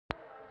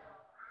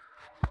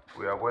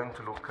we are going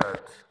to look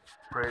at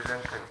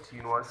present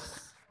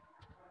continuous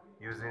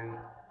using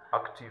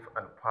active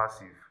and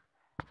passive.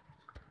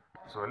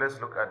 So let's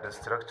look at the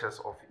structures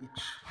of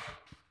each.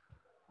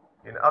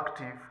 In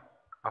active,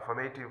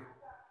 affirmative,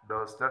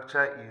 the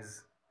structure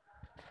is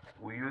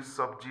we use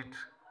subject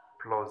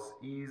plus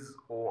is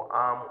or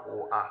am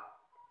or are.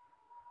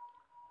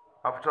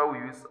 After we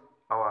use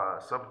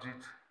our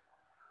subject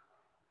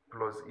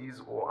plus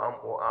is or am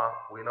or are,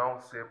 we now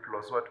say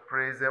plus what?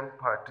 Present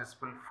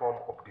participle form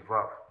of the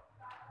verb.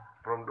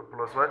 From the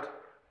plus what?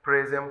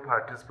 Present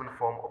participle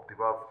form of the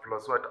verb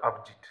plus what?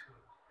 Object.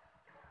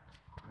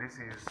 This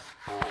is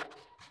for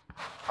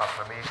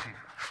affirmative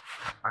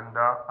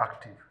under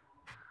active.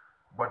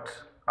 But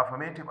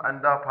affirmative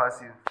under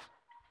passive,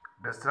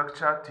 the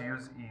structure to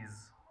use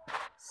is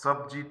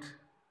subject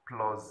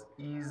plus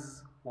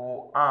is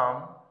or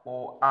am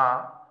or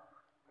are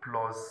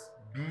plus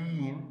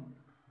being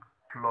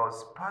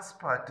plus past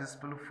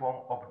participle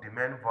form of the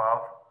main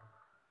verb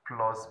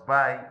plus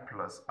by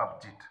plus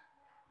object.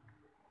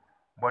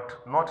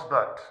 But note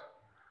that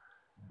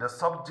the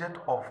subject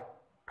of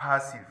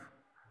passive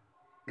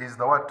is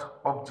the what?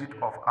 Object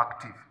of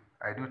active.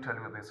 I do tell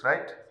you this,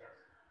 right?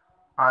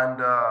 And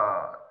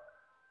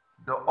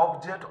the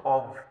object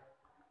of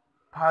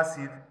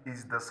passive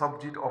is the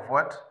subject of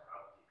what?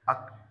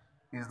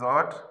 Is the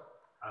what?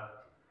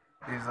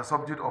 Is the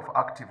subject of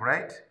active,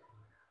 right?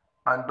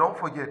 And don't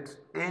forget,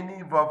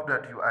 any verb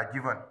that you are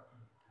given,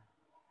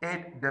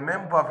 the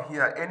main verb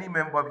here, any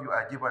main verb you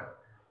are given,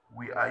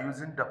 we are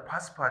using the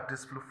past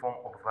participle form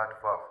of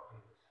that verb.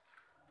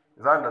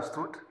 Is that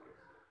understood?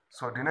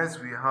 So the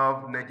next we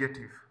have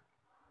negative.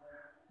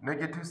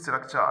 Negative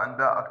structure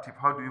under active,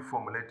 how do you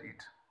formulate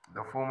it?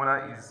 The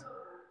formula is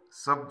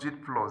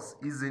subject plus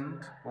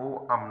isn't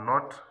or am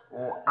not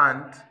or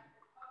aren't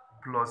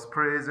plus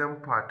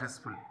present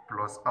participle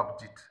plus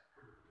object.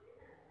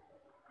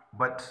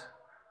 But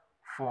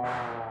for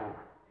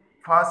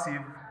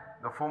passive,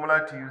 the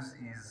formula to use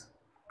is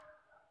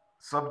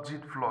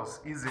subject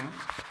plus isn't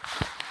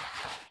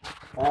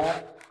or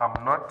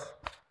am not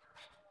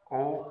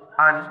or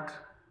aren't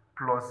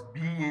plus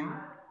being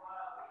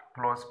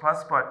plus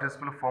past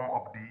participle form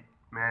of the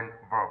main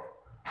verb.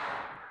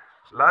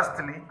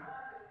 Lastly,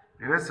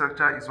 the next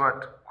structure is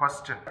what?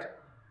 Question.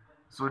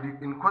 So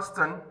in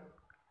question,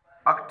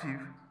 active,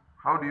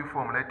 how do you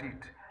formulate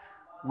it?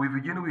 We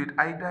begin with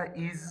either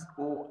is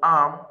or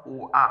am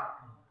or are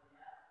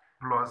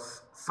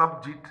plus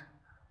subject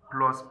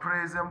plus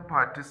present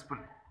participle.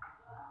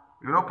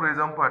 You know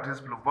present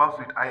participle, verbs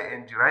with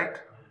ing, right?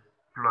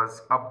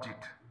 Plus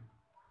object.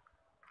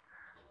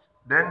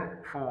 Then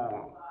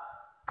for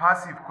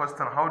passive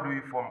question, how do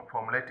we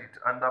formulate it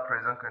under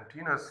present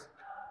continuous?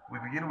 We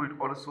begin with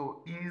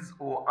also is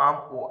or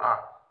am or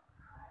are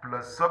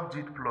plus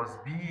subject plus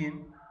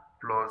being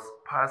plus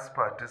past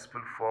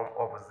participle form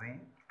of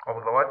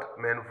the what?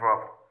 Main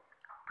verb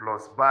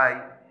plus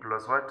by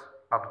plus what?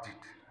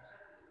 Object.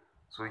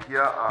 So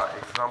here are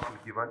example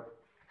given.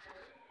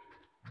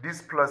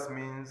 This plus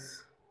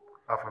means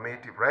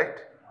affirmative, right?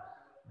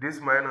 This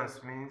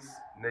minus means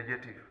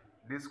negative.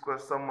 This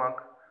question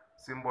mark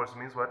symbols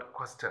means what?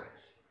 Question.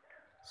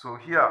 So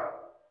here,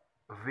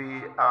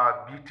 they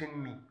are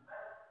beating me.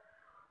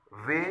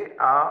 They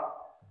are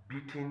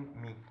beating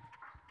me.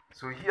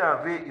 So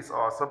here, they is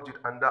our subject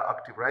under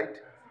active, right?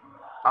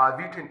 Are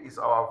beaten is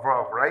our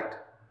verb, right?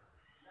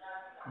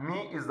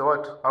 Me is the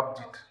what?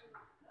 Object.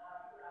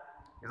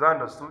 Is that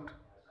understood?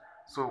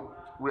 So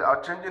we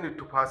are changing it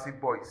to passive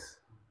voice.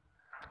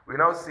 We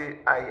now say,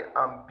 I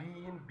am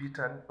being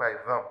beaten by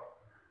them.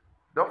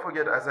 Don't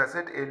forget, as I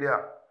said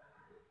earlier,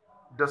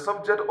 the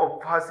subject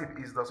of passive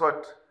is the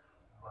what?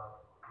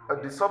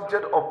 The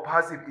subject of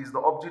passive is the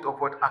object of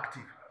what?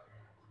 Active.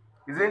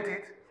 Isn't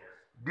it?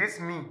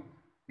 This me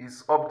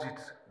is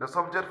object. The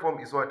subject form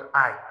is what?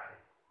 I.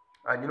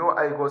 And you know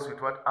I goes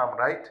with what? Am,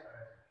 right?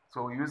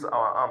 So we use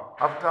our am.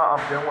 After am,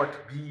 then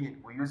what? Being.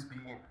 We use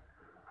being.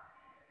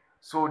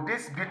 So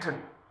this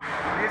beaten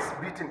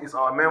is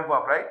our main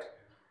verb, right?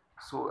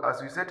 So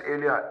as we said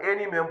earlier,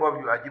 any main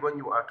verb you are given,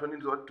 you are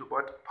turning to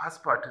what?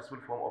 Past participle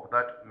form of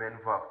that main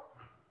verb.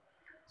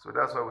 So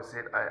that's why we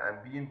said I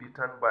am being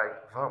beaten by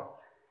them.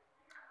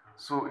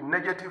 So in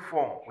negative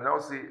form, we now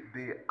say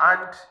they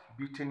aren't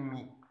beating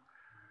me.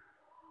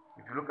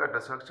 If you look at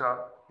the structure,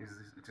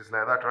 it is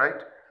like that,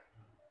 right?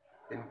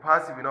 In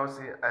passive, we now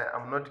say I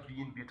am not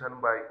being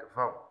beaten by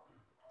them.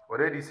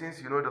 Already,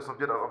 since you know the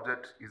subject and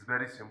object is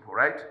very simple,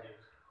 right?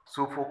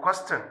 So for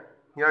question,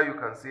 here you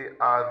can say,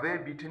 are they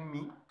beating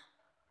me?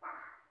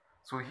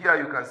 So here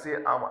you can say,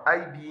 am I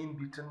being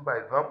beaten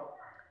by them?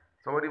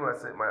 Somebody might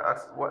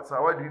ask,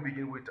 so why do you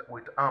begin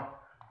with am?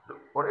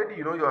 Already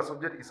you know your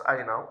subject is I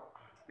now,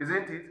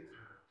 isn't it?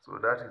 So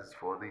that is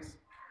for this.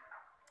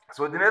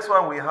 So the next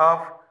one we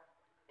have,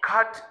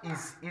 cat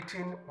is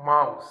eating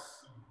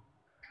mouse.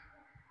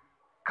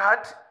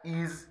 Cat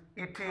is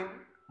eating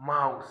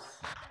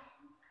mouse.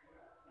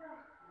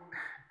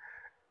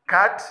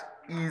 Cat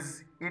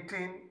is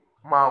eating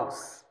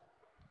mouse.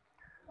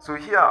 So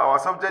here our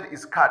subject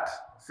is cat,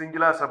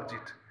 singular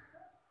subject.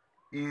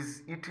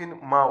 is eating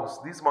mouse.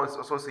 This mouse is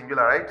also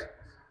singular, right?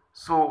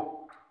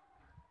 So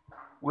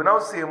we now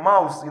say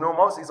mouse.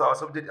 Mouse is our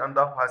subject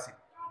under passive.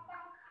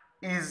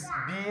 Is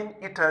being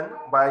eaten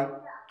by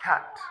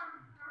cat.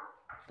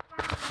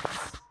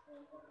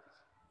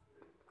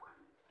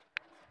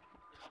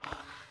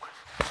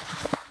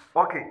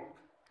 Okay,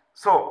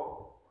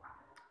 so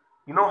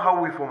you know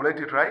how we formulate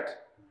it, right?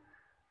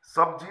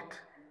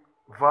 Subject,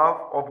 verb,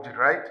 object,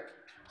 right?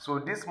 So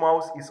this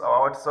mouse is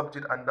our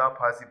subject under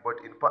passive, but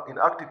in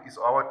active is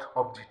our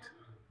object.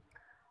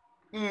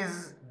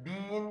 Is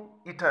being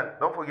eaten.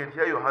 Don't forget,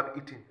 here you have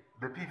eating.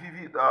 The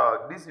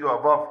PPP, this is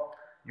your verb.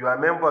 You are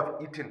member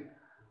of eating.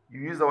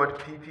 You use the word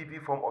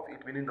PPP form of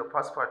it, meaning the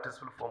past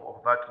participle form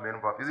of that main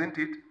verb, isn't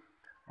it?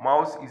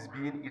 Mouse is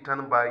being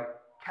eaten by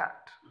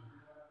cat.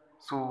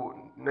 So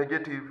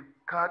negative,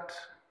 cat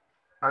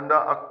under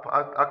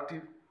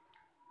active,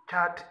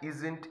 cat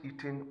isn't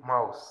eating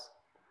mouse.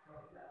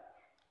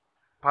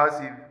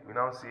 Passive, we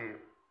now say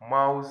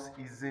mouse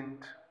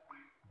isn't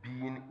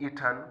being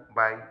eaten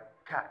by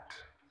cat.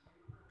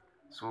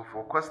 So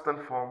for question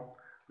form,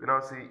 we now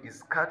say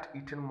is cat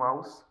eating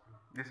mouse?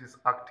 This is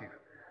active.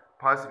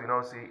 Passive, we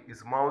now say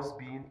is mouse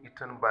being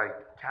eaten by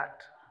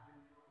cat?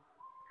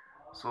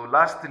 So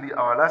lastly,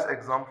 our last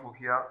example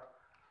here,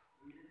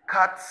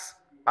 cats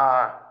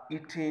are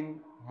eating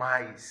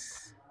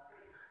mice.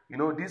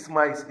 This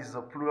mice is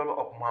the plural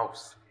of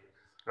mouse,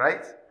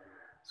 right?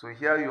 So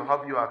here you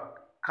have your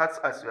cats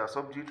as your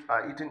subject,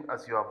 are eating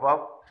as your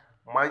verb,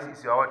 mice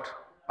is your what?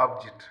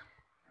 Object.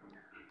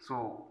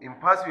 So in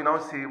past we now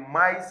say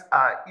mice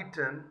are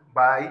eaten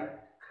by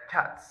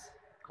cats.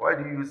 Why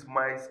do you use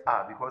mice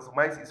are? Because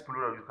mice is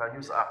plural, you can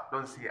use are,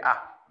 don't say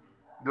are.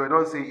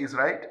 Don't say is,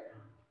 right?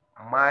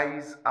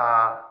 Mice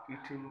are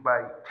eaten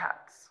by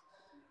cats.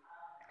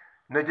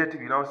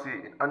 Negative, you now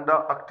say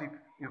under active,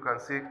 you can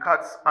say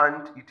cats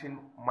aren't eating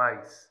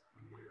mice.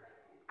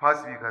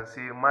 Passive, you can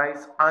say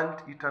mice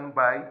aren't eaten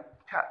by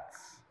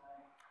cats.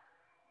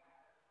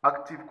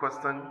 Active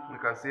question, you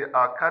can say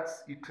are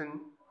cats eating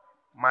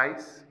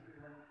mice?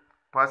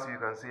 Passive, you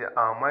can say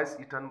are mice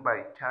eaten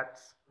by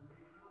cats?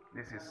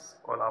 This is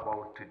all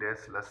about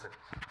today's lesson.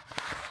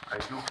 I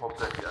do hope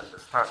that you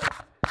understand.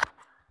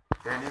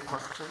 Any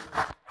question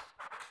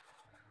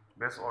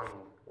based on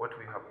what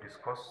we have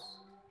discussed?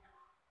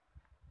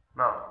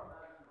 Now,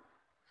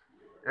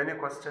 any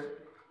question?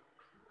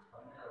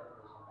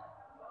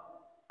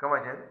 Come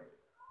again?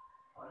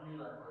 Only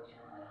one question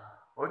I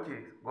have. Okay,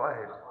 go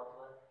ahead.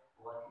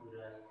 What you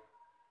write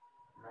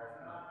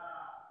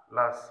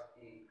Last.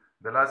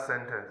 The last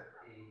sentence.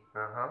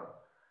 A.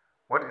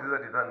 What is it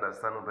that you don't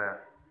understand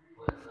there?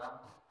 For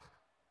example,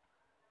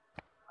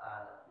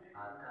 are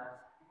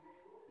cats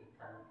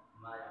eaten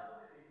mice?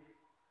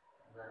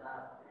 The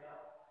last,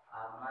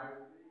 are mice,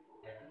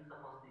 I think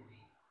supposed to be,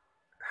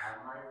 are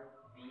mice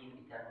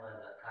being eaten by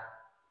the cat?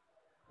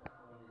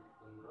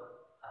 We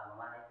wrote, are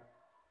mice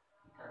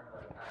eaten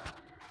by cat?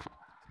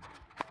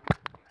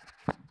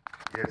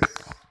 Yes,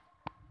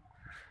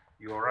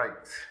 you're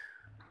right.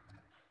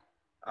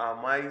 Are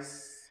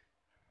mice,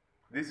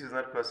 this is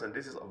not question,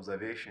 this is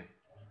observation.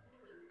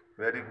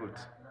 Very good.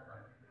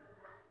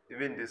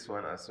 Even this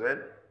one as well.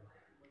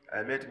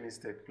 I made a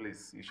mistake,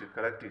 please. You should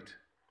correct it.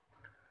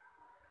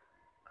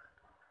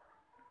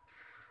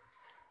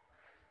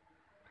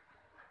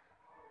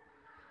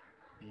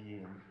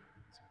 Being.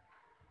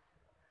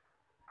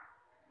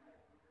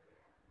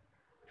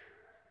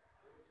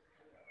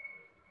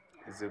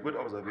 It's a good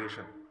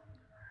observation.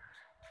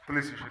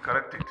 Please, you should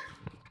correct it.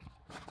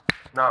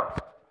 Now,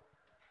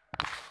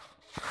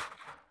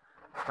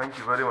 thank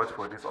you very much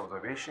for this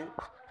observation.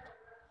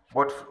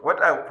 But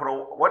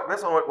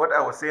based on what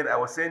I was saying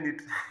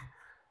it,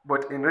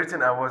 but in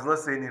written I was not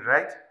saying it,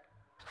 right?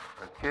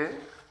 Okay,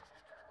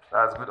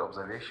 that's good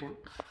observation.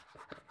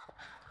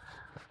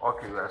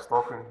 Okay, we are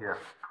stopping here.